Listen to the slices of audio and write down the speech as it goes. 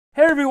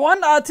Hey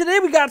everyone, today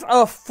we got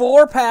a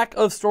 4-pack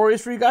of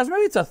stories for you guys.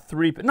 Maybe it's a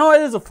 3-pack. No,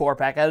 it is a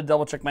 4-pack. I had to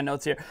double check my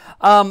notes here.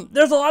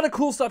 There's a lot of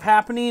cool stuff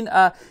happening.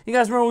 You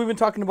guys remember we've been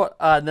talking about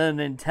the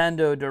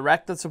Nintendo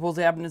Direct that's supposed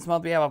to happen this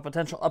month. We have a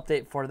potential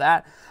update for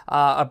that.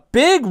 A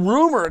big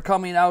rumor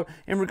coming out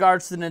in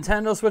regards to the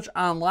Nintendo Switch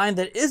Online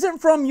that isn't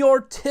from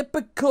your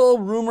typical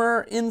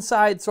rumor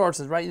inside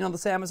sources, right? You know, the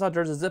Sam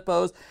Hunters, the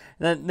Zippos,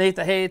 and Nate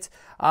the Hates,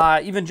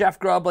 even Jeff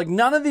Grubb. Like,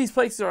 none of these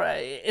places are...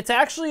 It's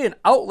actually an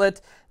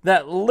outlet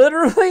that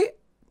literally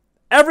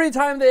every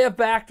time they have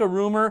backed a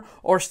rumor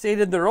or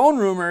stated their own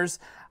rumors,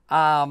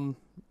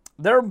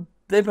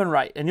 they've been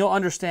right, and you'll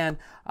understand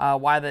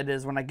why that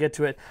is when I get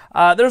to it.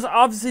 There's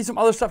obviously some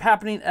other stuff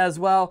happening as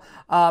well,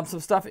 some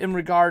stuff in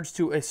regards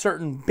to a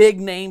certain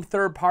big-name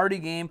third-party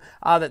game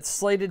that's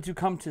slated to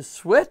come to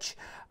Switch,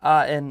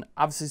 and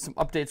obviously some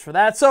updates for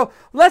that. So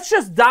let's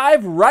just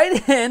dive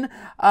right in.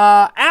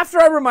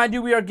 After I remind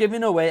you, we are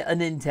giving away a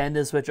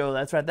Nintendo Switch. Oh,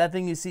 that's right. That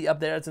thing you see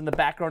up there, it's in the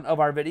background of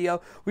our video.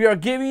 We are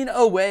giving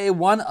away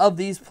one of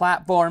these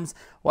platforms.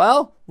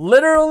 Well,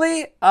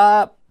 literally,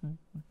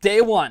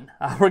 day one.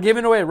 We're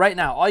giving away right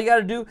now. All you got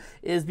to do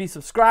is be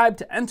subscribed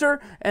to enter,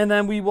 and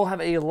then we will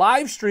have a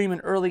live stream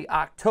in early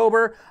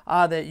October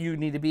that you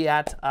need to be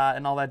at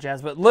and all that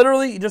jazz. But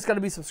literally, you just got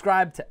to be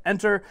subscribed to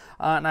enter,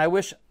 and I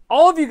wish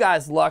all of you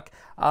guys luck,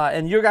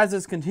 and your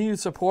guys' continued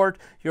support,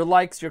 your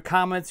likes, your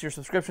comments, your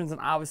subscriptions,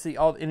 and obviously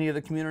any of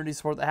the community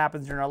support that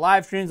happens during our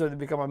live streams, or to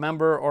become a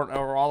member,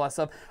 or all that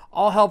stuff,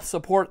 all helps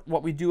support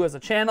what we do as a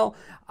channel,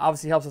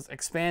 obviously helps us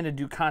expand and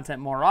do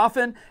content more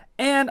often,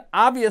 and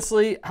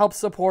obviously helps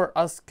support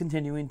us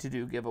continuing to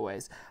do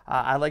giveaways.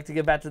 I like to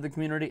give back to the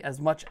community as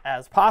much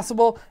as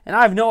possible, and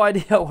I have no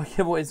idea what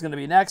giveaway is going to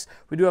be next.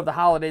 We do have the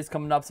holidays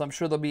coming up, so I'm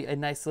sure there'll be a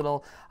nice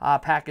little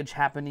package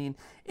happening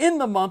in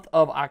the month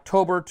of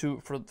October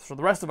for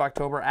the rest of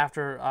October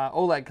after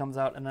OLED comes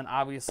out, and then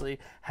obviously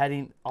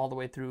heading all the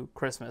way through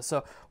Christmas.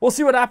 So we'll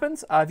see what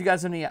happens. If you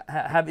guys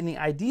have any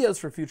ideas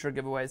for future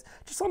giveaways,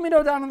 just let me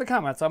know down in the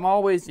comments. I'm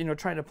always,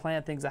 trying to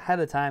plan things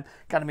ahead of time.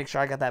 Got to make sure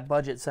I got that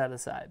budget set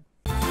aside.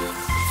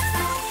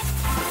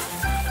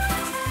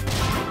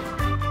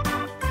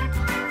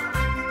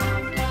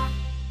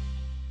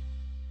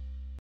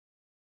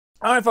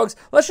 All right, folks,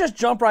 let's just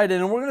jump right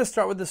in, and we're going to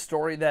start with this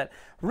story that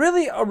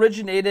really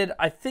originated,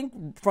 I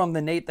think, from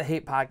the Nate the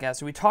Hate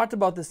podcast. We talked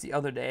about this the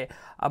other day,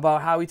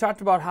 about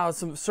how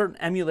some certain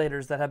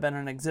emulators that have been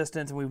in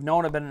existence, and we've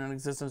known have been in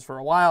existence for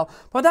a while,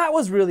 but that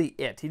was really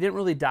it. He didn't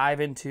really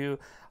dive into...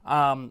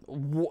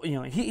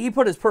 he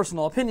put his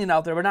personal opinion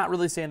out there, but not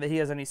really saying that he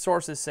has any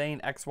sources saying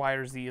X, Y,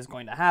 or Z is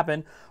going to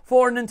happen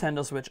for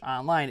Nintendo Switch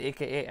Online,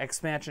 aka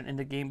expansion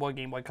into Game Boy,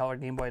 Game Boy Color,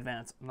 Game Boy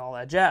Advance, and all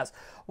that jazz.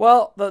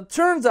 Well, it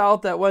turns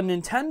out that when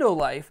Nintendo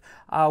Life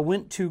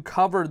went to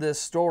cover this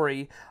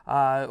story,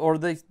 or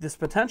this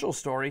potential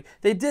story,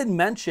 they did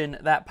mention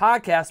that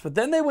podcast, but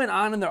then they went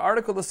on in their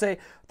article to say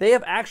they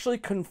have actually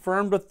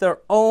confirmed with their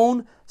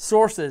own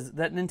sources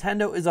that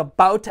Nintendo is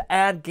about to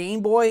add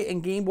Game Boy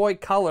and Game Boy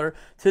Color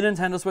to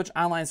Nintendo Switch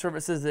Online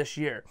services this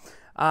year.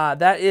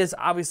 That is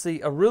obviously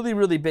a really,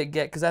 really big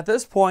get, because at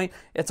this point,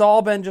 it's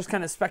all been just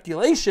kind of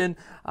speculation,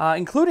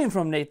 including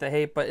from Nate the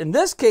Hate. But in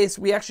this case,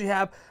 we actually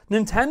have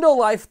Nintendo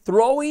Life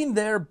throwing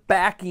their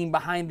backing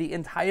behind the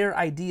entire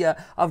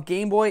idea of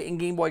Game Boy and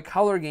Game Boy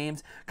Color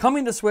games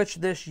coming to Switch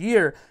this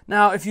year.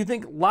 Now, if you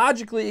think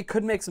logically, it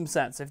could make some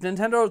sense. If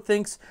Nintendo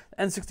thinks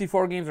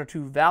N64 games are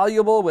too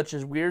valuable, which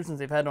is weird since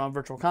they've had them on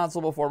Virtual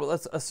Console before, but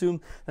let's assume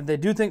that they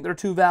do think they're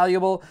too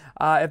valuable.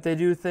 If they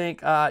do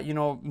think,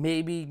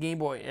 maybe Game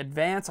Boy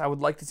Advance, I would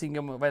like to see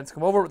Game Boy Advance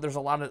come over. There's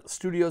a lot of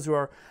studios who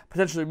are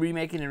potentially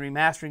remaking and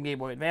remastering Game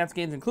Boy Advance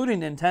games,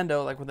 including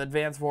Nintendo, like with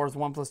Advance Wars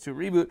 1+2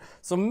 Reboot.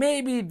 So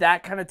maybe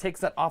that kind of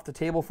takes that off the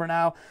table for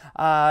now.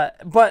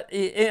 But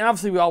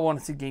obviously we all want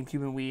to see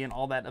GameCube and Wii and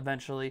all that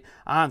eventually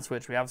on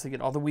Switch. We obviously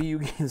get all the Wii U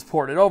games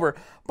ported over.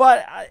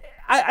 But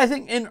I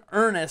think in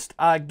earnest,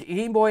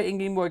 Game Boy and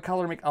Game Boy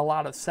Color make a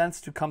lot of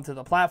sense to come to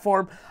the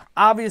platform.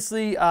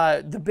 Obviously,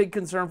 the big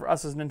concern for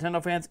us as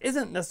Nintendo fans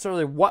isn't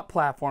necessarily what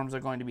platforms are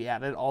going to be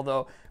added,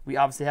 although we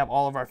obviously have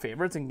all of our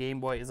favorites, and Game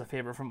Boy is a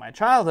favorite from my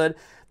childhood.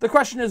 The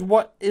question is,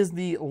 what is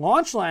the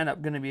launch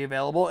lineup going to be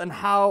available, and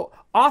how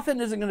often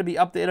is it going to be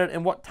updated,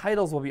 and what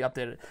titles will be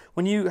updated?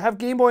 When you have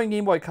Game Boy and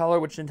Game Boy Color,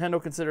 which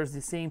Nintendo considers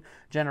the same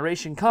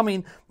generation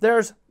coming,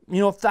 there's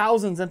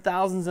thousands and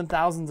thousands and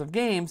thousands of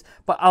games,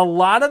 but a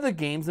lot of the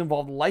games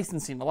involved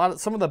licensing.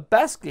 Some of the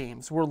best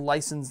games were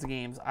licensed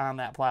games on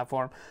that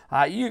platform.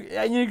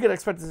 You could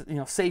expect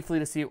safely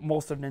to see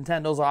most of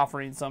Nintendo's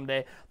offerings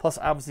someday, plus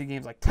obviously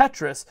games like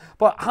Tetris.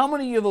 But how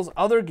many of those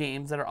other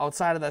games that are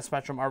outside of that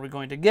spectrum are we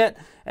going to get,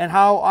 and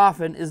how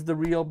often is the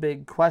real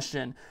big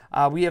question.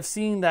 We have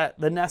seen that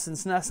the NES and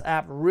SNES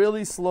app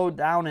really slowed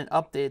down in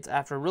updates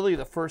after really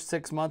the first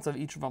 6 months of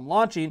each of them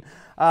launching,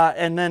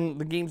 and then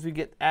the games we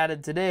get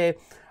added today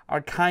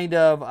are kind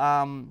of,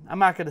 I'm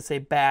not going to say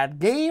bad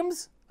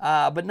games,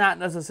 but not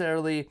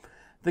necessarily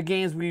the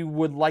games we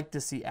would like to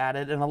see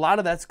added, and a lot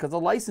of that's because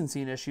of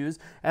licensing issues,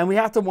 and we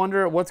have to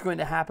wonder what's going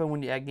to happen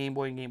when you add Game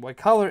Boy and Game Boy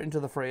Color into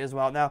the fray as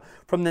well. Now,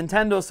 from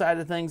Nintendo's side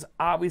of things,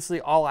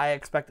 obviously all I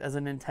expect as a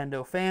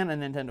Nintendo fan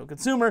and Nintendo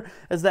consumer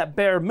is that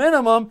bare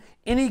minimum,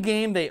 any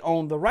game they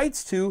own the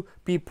rights to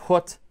be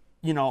put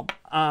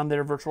on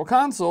their virtual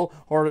console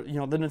or, the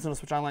Nintendo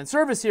Switch Online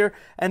service here.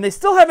 And they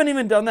still haven't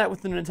even done that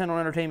with the Nintendo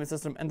Entertainment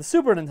System and the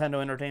Super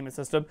Nintendo Entertainment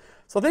System.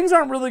 So things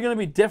aren't really going to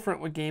be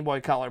different with Game Boy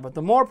Color. But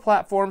the more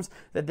platforms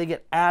that they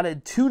get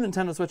added to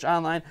Nintendo Switch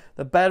Online,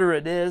 the better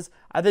it is.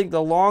 I think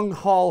the long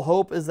haul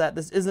hope is that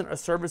this isn't a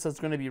service that's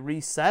going to be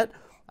reset.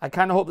 I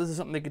kind of hope this is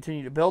something they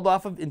continue to build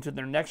off of into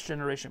their next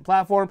generation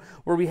platform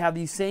where we have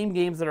these same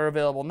games that are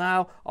available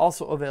now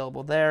also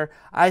available there.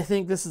 I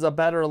think this is a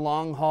better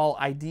long haul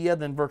idea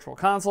than Virtual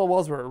Console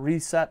was, where it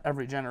reset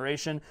every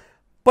generation.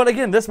 But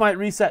again, this might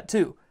reset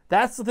too.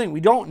 That's the thing.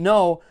 We don't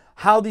know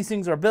how these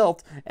things are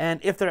built and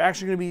if they're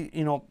actually going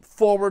to be,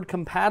 forward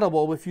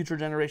compatible with future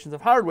generations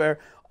of hardware,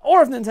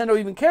 or if Nintendo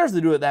even cares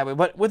to do it that way.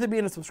 But with it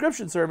being a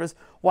subscription service,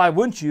 why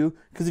wouldn't you?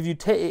 Because if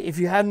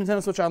you have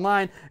Nintendo Switch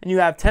Online and you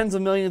have tens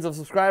of millions of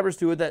subscribers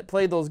to it that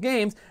play those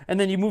games, and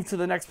then you move to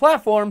the next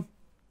platform,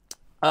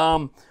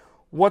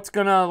 what's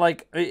gonna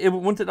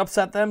wouldn't it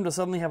upset them to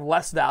suddenly have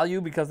less value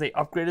because they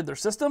upgraded their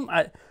system?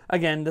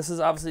 Again, this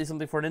is obviously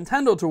something for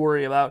Nintendo to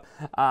worry about,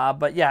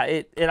 but yeah,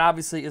 it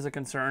obviously is a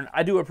concern.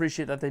 I do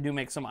appreciate that they do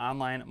make some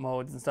online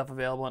modes and stuff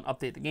available and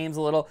update the games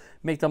a little,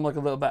 make them look a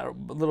little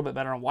bit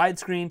better on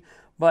widescreen,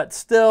 but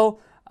still,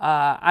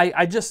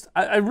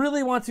 I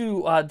really want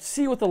to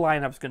see what the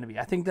lineup's going to be.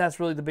 I think that's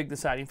really the big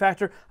deciding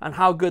factor on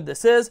how good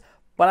this is.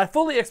 But I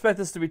fully expect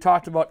this to be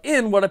talked about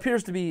in what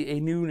appears to be a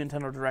new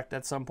Nintendo Direct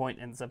at some point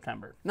in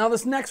September. Now,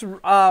 this next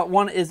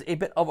one is a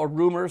bit of a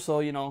rumor,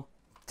 so,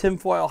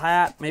 tinfoil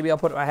hat. Maybe I'll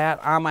put my hat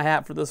on my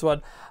hat for this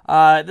one.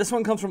 This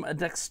one comes from a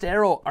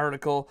Dextero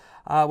article,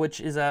 which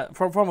is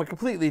from a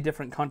completely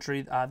different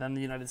country than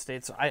the United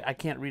States. So I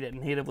can't read it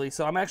natively.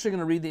 So I'm actually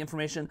going to read the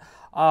information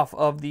off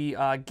of the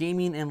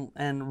Gaming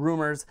and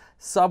Rumors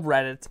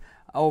subreddit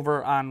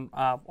over on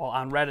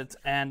Reddit,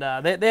 and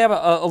they have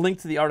a link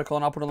to the article,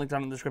 and I'll put a link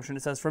down in the description.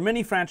 It says, for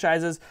many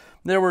franchises,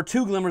 there were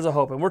two glimmers of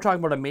hope, and we're talking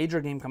about a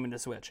major game coming to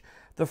Switch.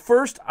 The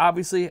first,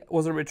 obviously,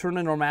 was a return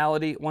to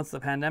normality once the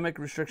pandemic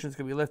restrictions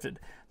could be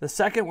lifted. The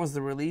second was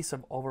the release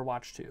of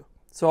Overwatch 2.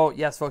 So,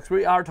 yes, folks,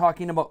 we are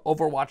talking about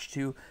Overwatch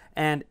 2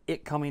 and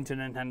it coming to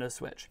Nintendo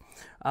Switch,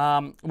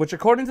 which,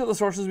 according to the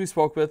sources we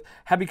spoke with,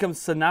 have become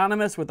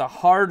synonymous with a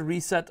hard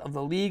reset of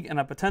the league and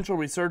a potential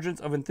resurgence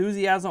of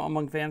enthusiasm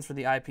among fans for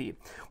the IP.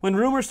 When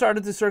rumors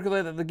started to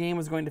circulate that the game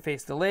was going to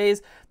face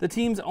delays, the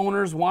team's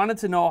owners wanted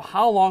to know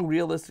how long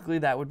realistically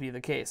that would be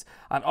the case.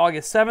 On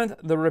August 7th,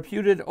 the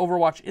reputed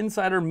Overwatch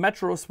insider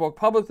Metro spoke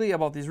publicly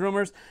about these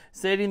rumors,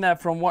 stating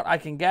that from what I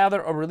can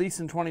gather, a release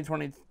in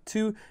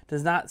 2022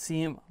 does not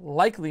seem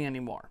likely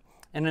anymore.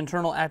 An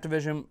internal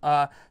Activision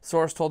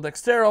source told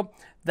Dextero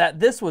that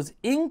this was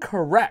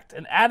incorrect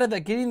and added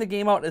that getting the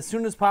game out as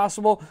soon as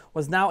possible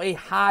was now a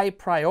high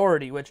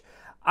priority, which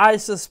I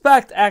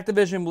suspect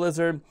Activision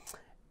Blizzard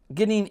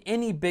getting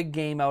any big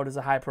game out is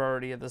a high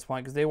priority at this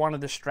point because they want to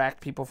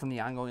distract people from the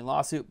ongoing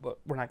lawsuit, but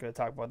we're not going to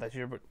talk about that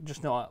here, but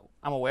just know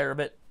I'm aware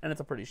of it, and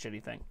it's a pretty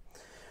shitty thing.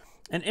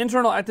 An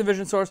internal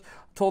Activision source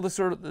told us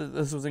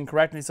this was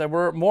incorrect, and he said,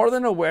 we're more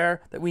than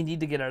aware that we need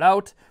to get it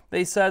out,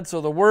 they said.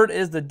 So the word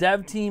is the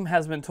dev team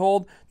has been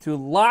told to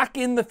lock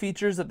in the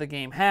features that the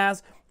game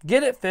has,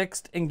 get it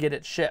fixed, and get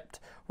it shipped.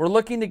 We're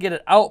looking to get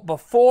it out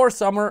before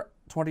summer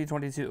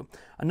 2022.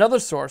 Another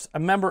source, a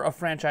member of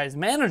franchise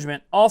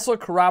management, also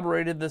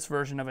corroborated this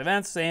version of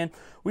events, saying,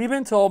 we've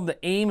been told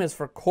the aim is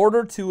for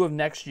Q2 of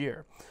next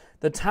year.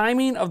 The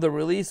timing of the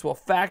release will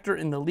factor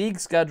in the league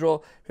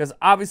schedule because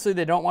obviously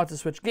they don't want to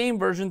switch game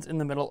versions in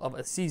the middle of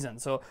a season.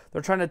 So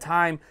they're trying to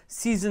time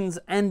seasons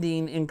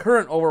ending in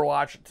current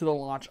Overwatch to the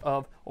launch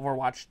of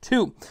Overwatch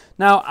 2.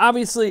 Now,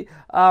 obviously,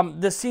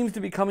 this seems to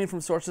be coming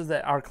from sources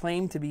that are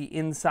claimed to be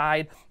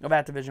inside of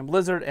Activision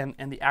Blizzard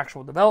and the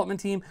actual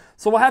development team.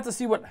 So we'll have to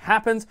see what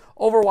happens.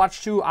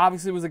 Overwatch 2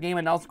 obviously was a game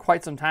announced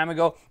quite some time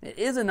ago. It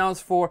is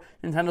announced for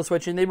Nintendo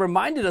Switch, and they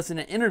reminded us in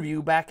an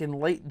interview back in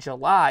late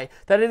July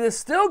that it is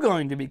still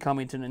going to be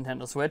coming to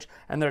Nintendo Switch,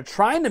 and they're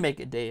trying to make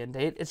it day and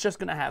date. It's just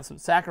going to have some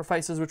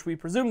sacrifices, which we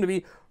presume to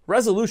be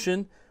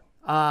resolution,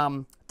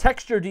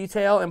 texture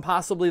detail, and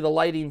possibly the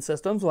lighting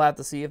systems. We'll have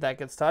to see if that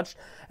gets touched.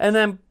 And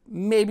then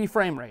maybe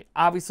frame rate.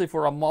 Obviously,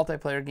 for a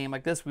multiplayer game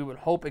like this, we would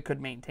hope it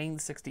could maintain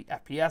 60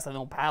 FPS. I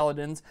know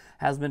Paladins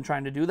has been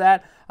trying to do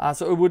that.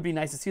 So it would be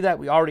nice to see that.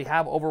 We already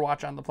have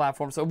Overwatch on the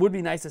platform, so it would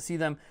be nice to see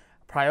them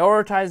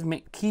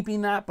prioritize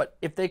keeping that, but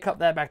if they cut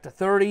that back to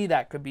 30,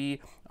 that could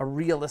be a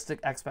realistic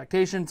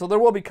expectation. So there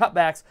will be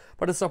cutbacks,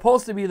 but it's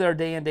supposed to be their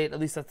day and date. At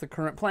least that's the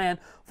current plan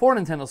for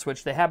Nintendo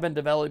Switch. They have been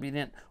developing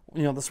it,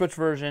 the Switch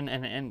version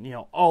and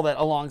all that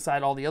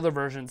alongside all the other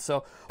versions.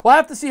 So we'll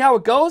have to see how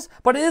it goes,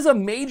 but it is a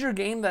major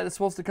game that is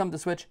supposed to come to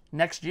Switch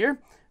next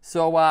year.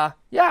 So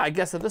yeah, I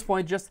guess at this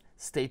point, just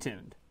stay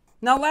tuned.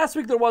 Now, last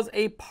week there was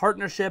a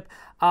partnership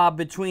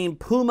between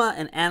Puma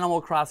and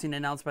Animal Crossing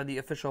announced by the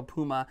official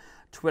Puma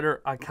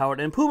Twitter account.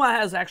 And Puma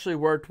has actually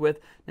worked with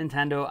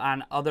Nintendo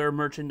on other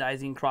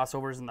merchandising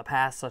crossovers in the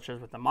past, such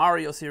as with the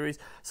Mario series.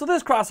 So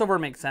this crossover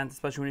makes sense,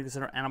 especially when you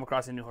consider Animal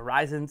Crossing New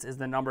Horizons is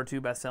the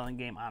 #2 best-selling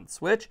game on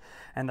Switch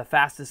and the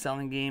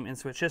fastest-selling game in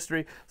Switch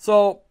history.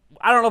 So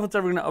I don't know if it's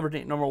ever going to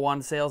overtake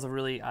 #1. Sales have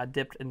really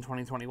dipped in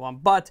 2021,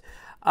 but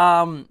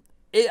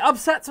it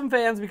upset some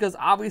fans because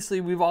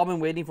obviously we've all been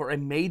waiting for a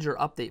major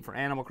update for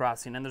Animal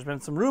Crossing, and there's been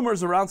some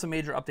rumors around some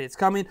major updates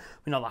coming.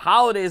 We know the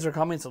holidays are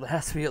coming, so there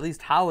has to be at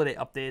least holiday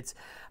updates.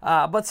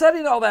 But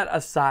setting all that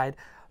aside,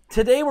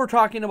 today we're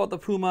talking about the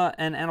Puma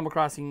and Animal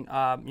Crossing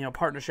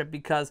partnership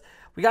because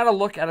we got to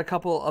look at a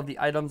couple of the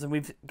items, and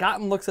we've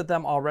gotten looks at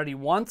them already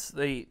once,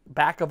 the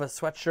back of a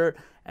sweatshirt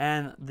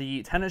and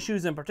the tennis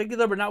shoes in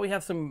particular, but now we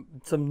have some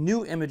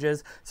new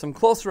images, some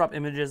closer up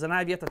images, and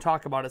I've yet to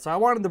talk about it, so I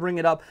wanted to bring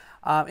it up.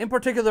 In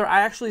particular,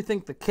 I actually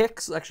think the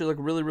kicks actually look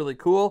really, really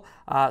cool,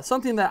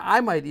 something that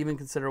I might even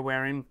consider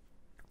wearing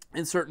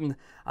in certain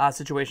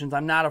situations.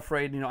 I'm not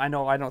afraid, I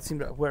know I don't seem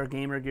to wear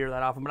gamer gear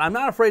that often, but I'm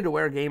not afraid to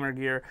wear gamer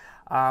gear.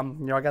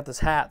 I got this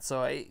hat,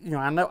 so I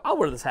know I'll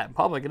wear this hat in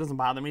public. It doesn't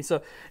bother me.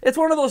 So it's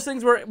one of those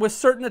things where with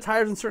certain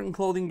attires and certain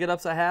clothing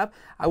get-ups I have,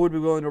 I would be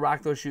willing to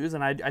rock those shoes,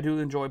 and I do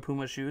enjoy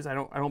Puma shoes. I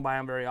don't buy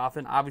them very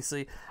often.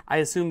 Obviously, I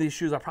assume these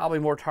shoes are probably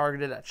more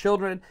targeted at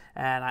children,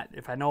 and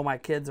if I know my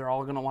kids are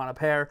all going to want a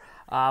pair.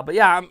 But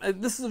yeah,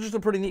 this is just a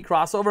pretty neat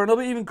crossover, and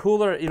it'll be even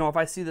cooler, if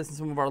I see this in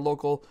some of our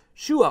local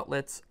shoe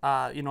outlets,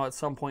 at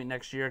some point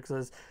next year,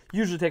 because it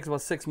usually takes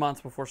about 6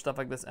 months before stuff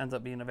like this ends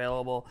up being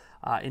available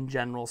in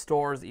general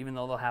stores, even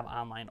though they'll have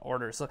online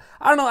orders. So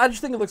I don't know, I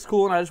just think it looks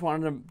cool, and I just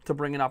wanted to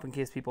bring it up in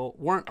case people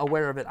weren't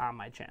aware of it on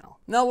my channel.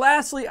 Now,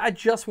 lastly, I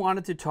just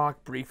wanted to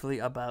talk briefly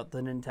about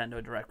the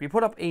Nintendo Direct. We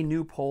put up a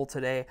new poll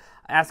today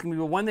asking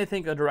people when they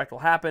think a Direct will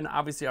happen.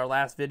 Obviously, our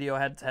last video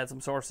had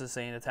some sources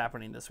saying it's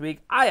happening this week.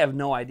 I have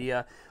no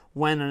idea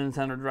when a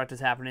Nintendo Direct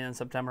is happening in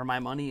September. My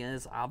money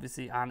is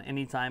obviously on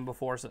any time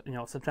before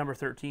September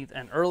 13th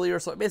and earlier,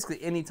 so basically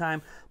any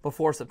time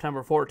before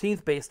September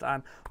 14th based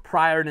on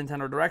prior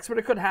Nintendo Directs, but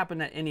it could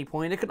happen at any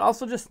point. It could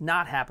also just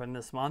not happen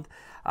this month,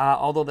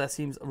 although that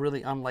seems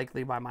really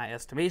unlikely by my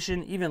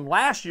estimation. Even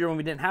last year when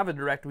we didn't have a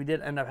Direct, we did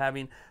end up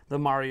having the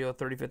Mario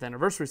 35th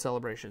anniversary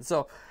celebration.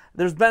 So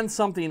there's been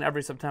something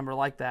every September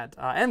like that,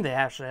 and they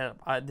actually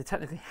they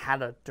technically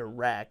had a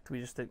Direct.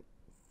 We just didn't.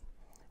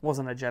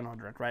 Wasn't a general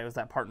Direct, right? It was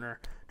that partner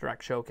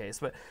Direct showcase.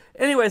 But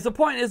anyways, the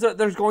point is that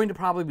there's going to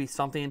probably be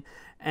something,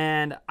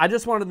 and I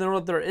just wanted to know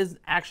that there is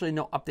actually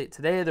no update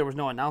today. There was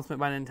no announcement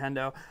by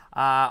Nintendo,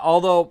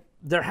 although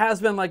there has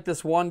been like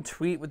this one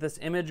tweet with this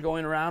image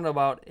going around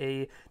about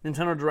a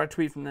Nintendo Direct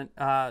tweet from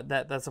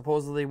that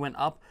supposedly went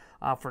up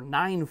for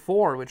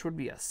 9/4, which would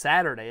be a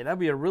Saturday. That'd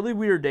be a really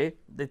weird day.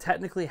 They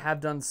technically have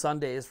done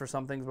Sundays for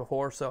some things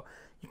before, so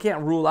you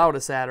can't rule out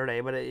a Saturday,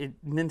 but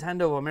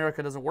Nintendo of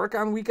America doesn't work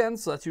on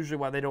weekends, so that's usually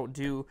why they don't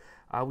do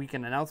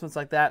weekend announcements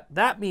like that.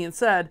 That being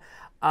said,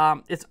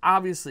 it's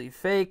obviously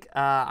fake.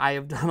 I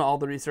have done all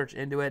the research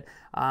into it.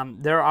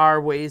 There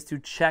are ways to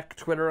check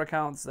Twitter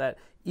accounts that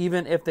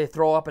even if they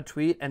throw up a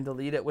tweet and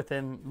delete it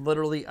within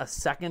literally a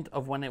second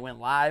of when it went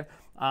live,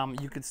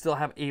 you could still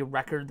have a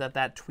record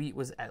that tweet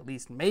was at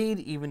least made,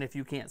 even if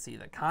you can't see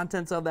the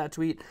contents of that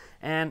tweet.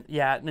 And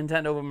yeah,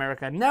 Nintendo of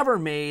America never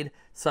made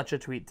such a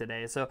tweet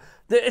today. So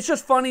it's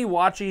just funny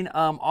watching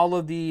all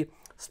of the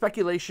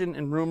speculation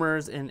and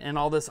rumors and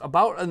all this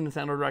about a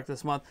Nintendo Direct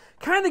this month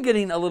kind of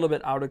getting a little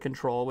bit out of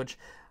control, which,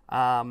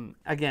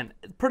 again,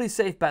 pretty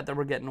safe bet that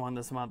we're getting one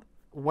this month.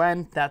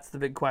 When? That's the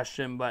big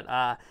question,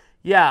 but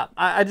yeah,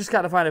 I just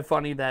kind of find it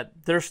funny that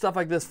there's stuff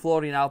like this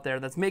floating out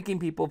there that's making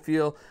people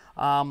feel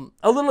a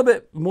little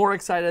bit more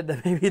excited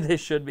than maybe they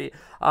should be.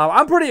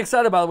 I'm pretty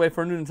excited, by the way,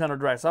 for a new Nintendo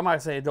Direct, so I'm not going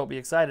to say don't be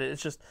excited.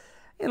 It's just,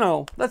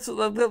 let's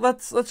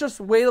just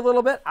wait a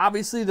little bit.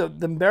 Obviously, the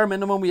bare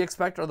minimum we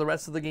expect are the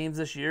rest of the games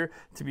this year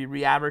to be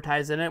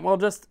re-advertised in it. Well,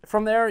 just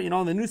from there,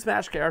 the new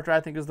Smash character,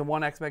 I think, is the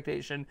one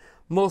expectation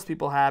most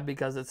people have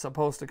because it's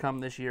supposed to come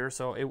this year,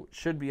 so it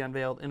should be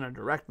unveiled in a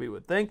Direct, we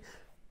would think.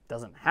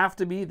 Doesn't have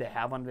to be. They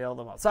have unveiled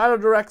them outside of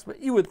Directs, but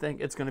you would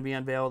think it's going to be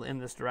unveiled in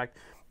this Direct.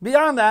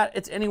 Beyond that,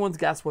 it's anyone's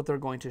guess what they're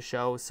going to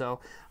show. So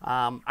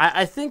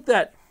I think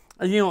that,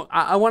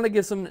 I want to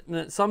give some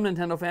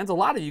Nintendo fans, a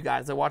lot of you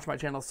guys that watch my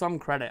channel, some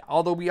credit.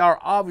 Although we are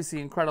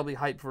obviously incredibly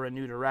hyped for a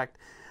new Direct,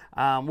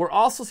 we're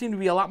also seem to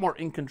be a lot more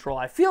in control.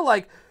 I feel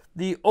like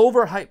the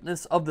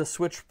overhypeness of the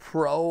Switch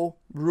Pro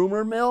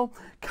rumor mill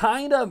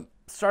kind of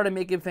started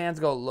making fans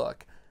go,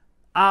 look,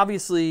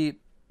 obviously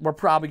we're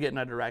probably getting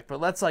a Direct, but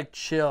let's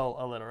chill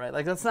a little, right?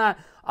 Let's not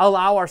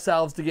allow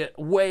ourselves to get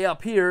way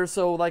up here.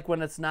 So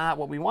when it's not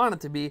what we want it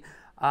to be,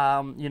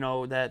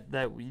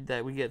 that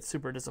we get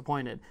super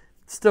disappointed.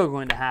 It's still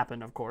going to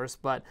happen, of course,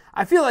 but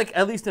I feel like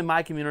at least in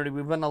my community,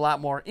 we've been a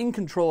lot more in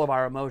control of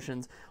our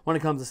emotions when it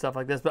comes to stuff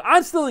like this. But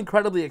I'm still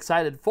incredibly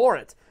excited for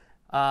it.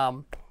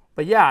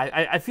 But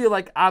yeah, I feel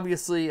like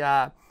obviously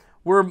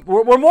we're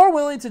more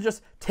willing to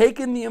just take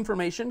in the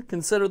information,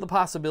 consider the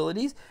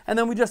possibilities, and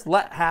then we just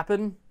let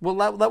happen. We'll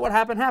let what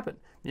happen.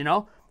 You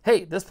know,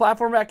 hey, this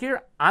platform back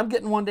here, I'm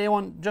getting one day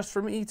one just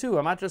for me too.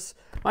 I'm not just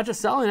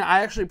selling it.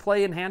 I actually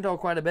play in handheld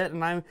quite a bit,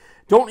 and I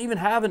don't even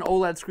have an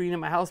OLED screen in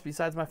my house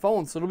besides my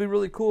phone. So it'll be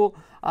really cool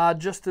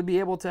just to be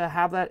able to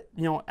have that,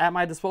 you know, at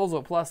my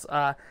disposal. Plus,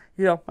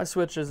 you know, my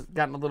Switch has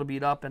gotten a little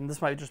beat up, and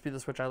this might just be the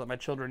Switch I let my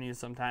children use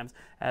sometimes.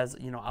 As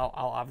you know, I'll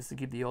obviously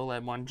keep the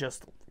OLED one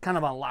just kind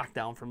of on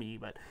lockdown for me.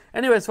 But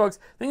anyways, folks,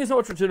 thank you so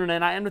much for tuning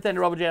in. I am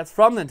Nathaniel Robojanz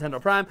from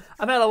Nintendo Prime.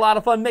 I've had a lot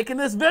of fun making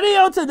this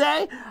video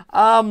today.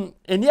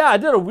 And yeah, I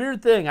did a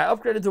weird thing. I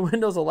upgraded to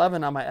Windows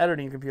 11 on my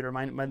editing computer,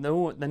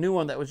 the new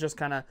one that was just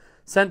kind of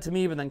sent to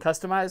me but then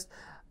customized.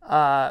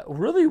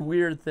 Really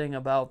weird thing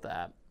about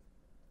that.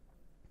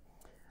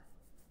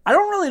 I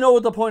don't really know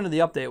what the point of the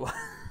update was.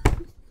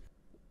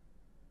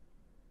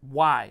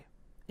 Why?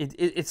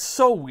 It's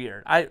so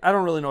weird. I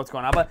don't really know what's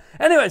going on. But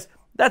anyways,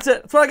 that's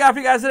it. That's what I got for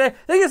you guys today.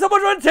 Thank you so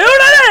much for tuning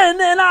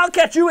in, and I'll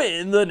catch you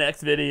in the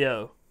next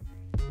video.